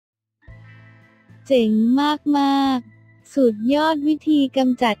เจ๋งมากๆสุดยอดวิธีก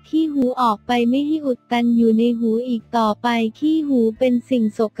ำจัดขี้หูออกไปไม่ให้อุดตันอยู่ในหูอีกต่อไปขี้หูเป็นสิ่ง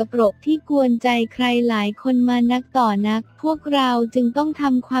สกปรกที่กวนใจใครหลายคนมานักต่อนักพวกเราจึงต้องท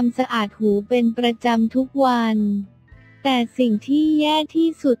ำความสะอาดหูเป็นประจำทุกวันแต่สิ่งที่แย่ที่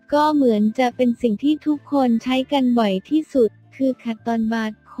สุดก็เหมือนจะเป็นสิ่งที่ทุกคนใช้กันบ่อยที่สุดคือขัดตอนบา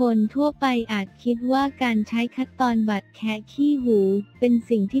ดคนทั่วไปอาจคิดว่าการใช้คัตตอนบัดแคะขี้หูเป็น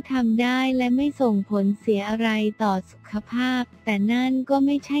สิ่งที่ทำได้และไม่ส่งผลเสียอะไรต่อสุขภาพแต่นั่นก็ไ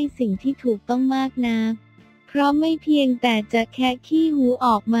ม่ใช่สิ่งที่ถูกต้องมากนักเพราะไม่เพียงแต่จะแคะขี้หูอ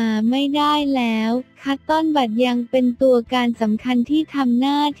อกมาไม่ได้แล้วคัตตอนบัดยังเป็นตัวการสำคัญที่ทำห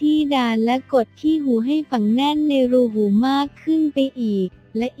น้าที่ดันและกดขี้หูให้ฝังแน่นในรูหูมากขึ้นไปอีก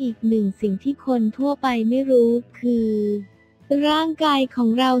และอีกหนึ่งสิ่งที่คนทั่วไปไม่รู้คือร่างกายของ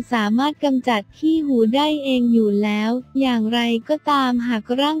เราสามารถกำจัดขี้หูได้เองอยู่แล้วอย่างไรก็ตามหาก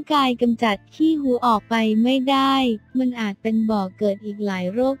ร่างกายกำจัดขี้หูออกไปไม่ได้มันอาจเป็นบ่อเกิดอีกหลาย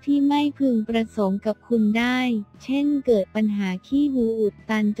โรคที่ไม่พึงประสงค์กับคุณได้เช่นเกิดปัญหาขี้หูอุด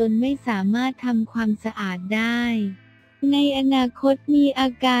ตันจนไม่สามารถทำความสะอาดได้ในอนาคตมีอา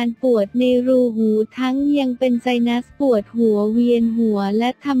การปวดในรูหูทั้งยังเป็นไซนัสปวดหัวเวียนหัวและ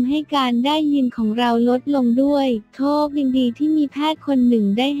ทำให้การได้ยินของเราลดลงด้วยโชคดีที่มีแพทย์คนหนึ่ง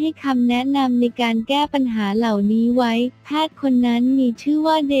ได้ให้คำแนะนำในการแก้ปัญหาเหล่านี้ไว้แพทย์คนนั้นมีชื่อ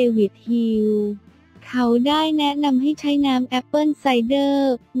ว่าเดวิดฮิลเขาได้แนะนำให้ใช้น้ำแอปเปิลไซเดอ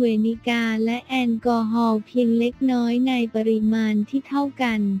ร์เวนิกาและแอลกอฮอล์เพียงเล็กน้อยในปริมาณที่เท่า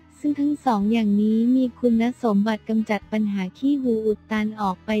กันซึ่งทั้งสองอย่างนี้มีคุณสมบัติกำจัดปัญหาขี้หูอุดตันอ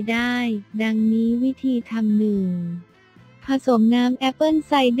อกไปได้ดังนี้วิธีทำหนึ่งผสมน้ำแอปเปิลไ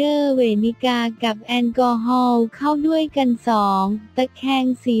ซเดอร์เวนิกากับแอลกอฮอล์เข้าด้วยกัน2ตะแคง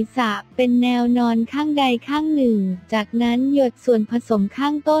ศีรษะเป็นแนวนอนข้างใดข้างหนึ่งจากนั้นหยดส่วนผสมข้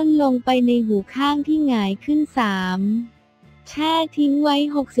างต้นลงไปในหูข้างที่หงายขึ้นแช่ทิ้งไว้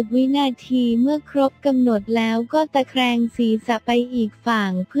60วินาทีเมื่อครบกำหนดแล้วก็ตะแคงศีรษะไปอีกฝั่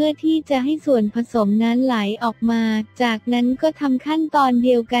งเพื่อที่จะให้ส่วนผสมนั้นไหลออกมาจากนั้นก็ทำขั้นตอนเ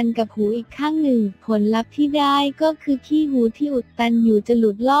ดียวกันกับหูอีกข้างหนึ่งผลลัพธ์ที่ได้ก็คือขี้หูที่อุดตันอยู่จะห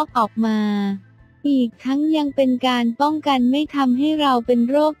ลุดลอกออกมาอีกทั้งยังเป็นการป้องกันไม่ทำให้เราเป็น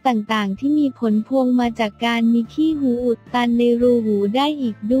โรคต่างๆที่มีผลพวงมาจากการมีขี้หูอุดตันในรูหูได้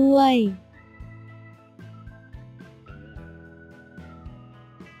อีกด้วย